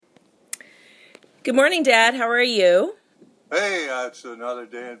Good morning, Dad. How are you? Hey, it's another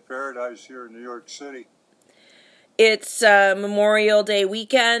day in paradise here in New York City. It's Memorial Day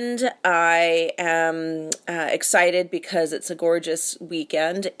weekend. I am excited because it's a gorgeous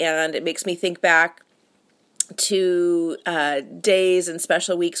weekend, and it makes me think back to days and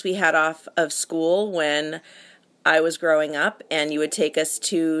special weeks we had off of school when I was growing up, and you would take us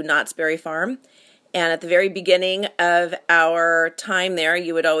to Knott's Berry Farm. And at the very beginning of our time there,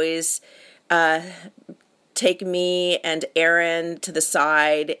 you would always take me and Aaron to the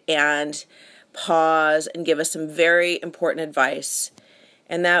side and pause and give us some very important advice.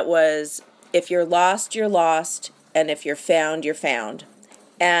 And that was, if you're lost, you're lost, and if you're found, you're found.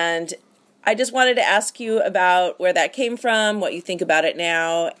 And I just wanted to ask you about where that came from, what you think about it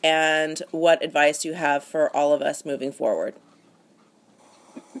now, and what advice you have for all of us moving forward.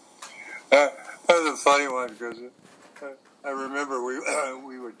 That was a funny one because I remember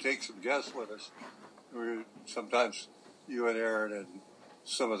we would take some guests with us. Sometimes you and Aaron and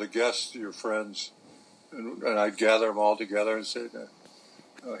some of the guests, your friends, and I'd gather them all together and say,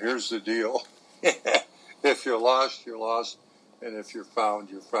 here's the deal. If you're lost, you're lost, and if you're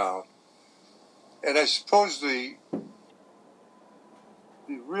found, you're found. And I suppose the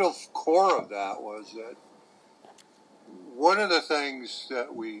real core of that was that one of the things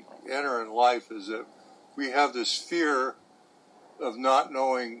that we enter in life is that we have this fear of not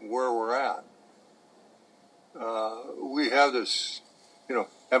knowing where we're at. We have this,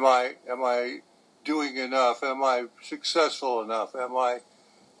 am I doing enough? Am I successful enough? Am I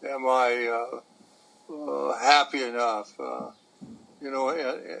happy enough?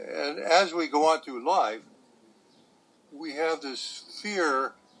 And as we go on through life, we have this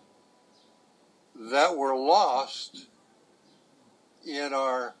fear that we're lost in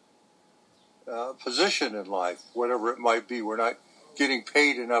our position in life, whatever it might be. We're not getting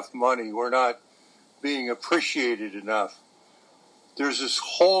paid enough money. We're not being appreciated enough. There's this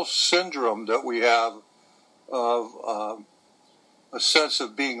whole syndrome that we have of a sense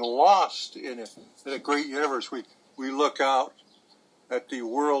of being lost in a great universe. We look out at the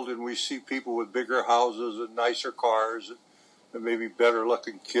world and we see people with bigger houses and nicer cars and maybe better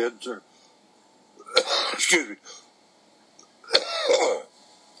looking kids or excuse me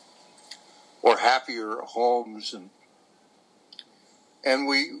or happier homes, and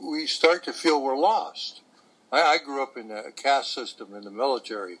we start to feel we're lost. I grew up in a caste system in the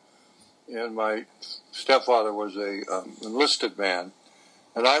military, and my stepfather was a enlisted man.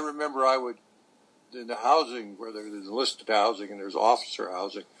 And I remember I would, in the housing, where there's enlisted housing and there's officer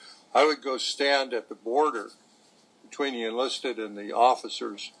housing, I would go stand at the border between the enlisted and the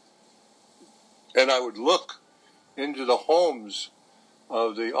officers, and I would look into the homes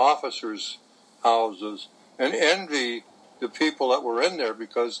of the officers' houses and envy the people that were in there,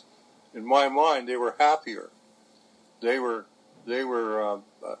 because in my mind they were happier. They were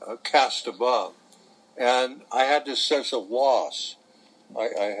a caste above, and I had this sense of loss.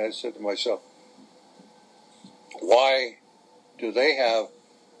 I had said to myself, why do they have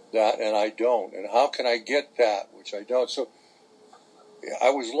that and I don't? And how can I get that which I don't? So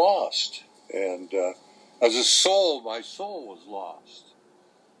I was lost, and as a soul, my soul was lost,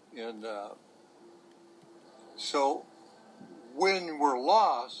 and so when we're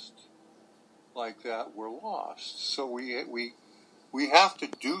lost like that, we're lost. So we have to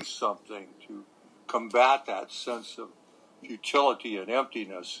do something to combat that sense of futility and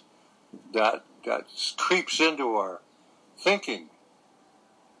emptiness that creeps into our thinking.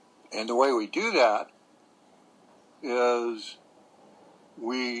 And the way we do that is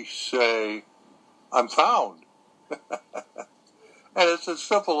we say, I'm found. And it's a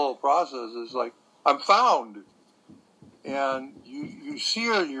simple little process. It's like, I'm found. And you see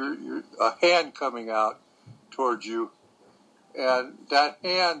a hand coming out towards you, and that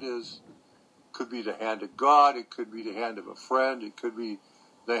hand could be the hand of God, it could be the hand of a friend, it could be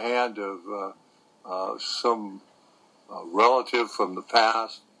the hand of some relative from the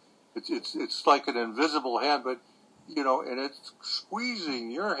past. It's like an invisible hand, but and it's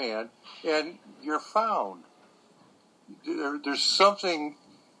squeezing your hand, and you're found. There's something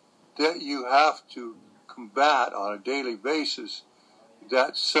that you have to combat on a daily basis,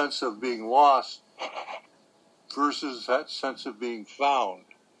 that sense of being lost versus that sense of being found.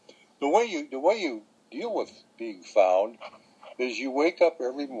 The way you deal with being found is you wake up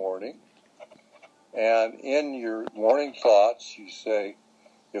every morning, and in your morning thoughts you say,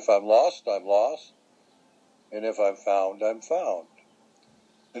 if I'm lost, I'm lost, and if I'm found, I'm found.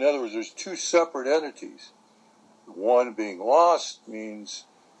 In other words, there's two separate entities. One, being lost, means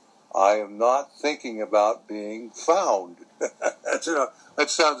I am not thinking about being found. That's that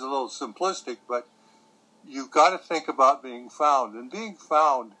sounds a little simplistic, but you've got to think about being found. And being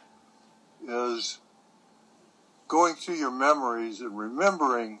found is going through your memories and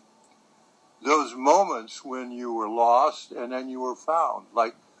remembering those moments when you were lost and then you were found.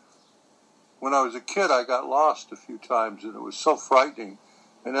 Like when I was a kid, I got lost a few times and it was so frightening.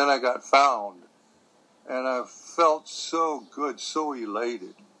 And then I got found. And I felt so good, so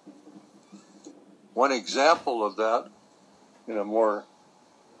elated. One example of that, in a more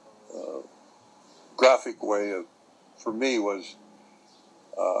graphic way for me, was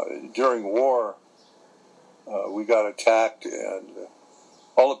during war, we got attacked, and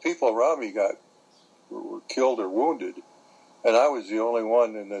all the people around me were killed or wounded, and I was the only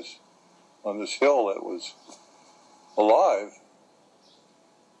one on this hill that was alive.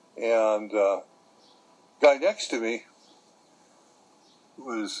 And guy next to me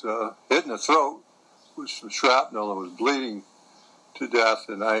was hit in the throat with some shrapnel and was bleeding to death,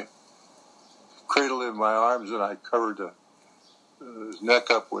 and I cradled him in my arms and I covered his neck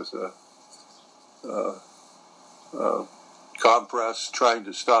up with a compress, trying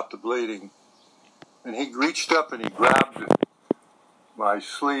to stop the bleeding. And he reached up and he grabbed my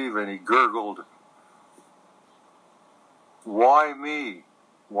sleeve and he gurgled, "Why me?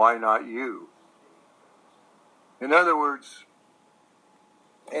 Why not you?" In other words,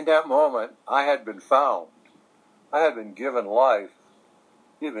 in that moment, I had been found. I had been given life.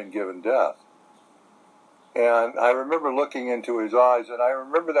 He had been given death. And I remember looking into his eyes, and I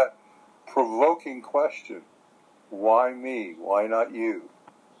remember that provoking question, "Why me? Why not you?"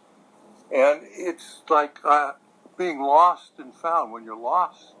 And it's like being lost and found. When you're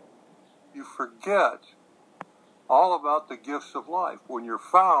lost, you forget all about the gifts of life. When you're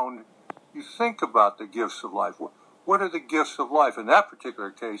found, you think about the gifts of life. What are the gifts of life? In that particular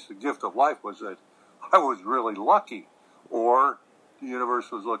case, the gift of life was that I was really lucky, or the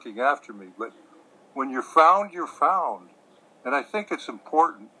universe was looking after me. But when you're found, you're found. And I think it's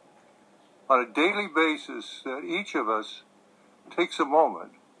important on a daily basis that each of us takes a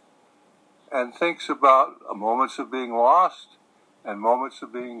moment and thinks about moments of being lost and moments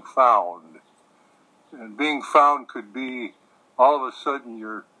of being found. And being found could be all of a sudden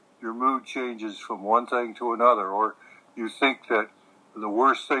your mood changes from one thing to another, or you think that the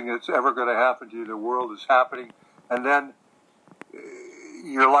worst thing that's ever going to happen to you in the world is happening, and then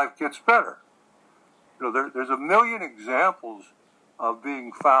your life gets better. You know, there's a million examples of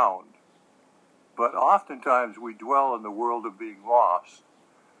being found, but oftentimes we dwell in the world of being lost,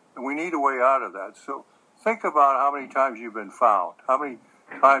 and we need a way out of that. So think about how many times you've been found, how many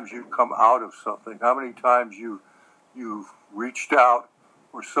times you've come out of something, how many times you've reached out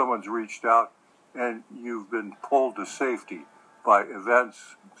or someone's reached out and you've been pulled to safety by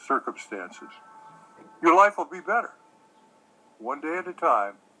events, circumstances. Your life will be better. One day at a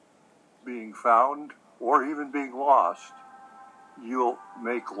time, being found or even being lost, you'll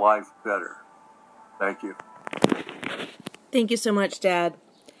make life better. Thank you. Thank you so much, Dad.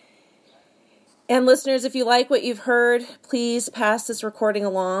 And listeners, if you like what you've heard, please pass this recording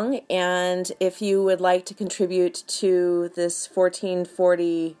along. And if you would like to contribute to this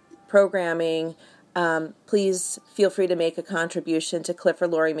 1440 programming, please feel free to make a contribution to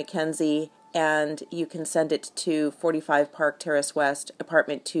Clifford Laurie McKenzie, and you can send it to 45 Park Terrace West,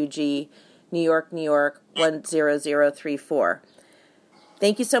 Apartment 2G, New York, 10034.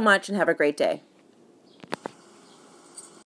 Thank you so much and have a great day.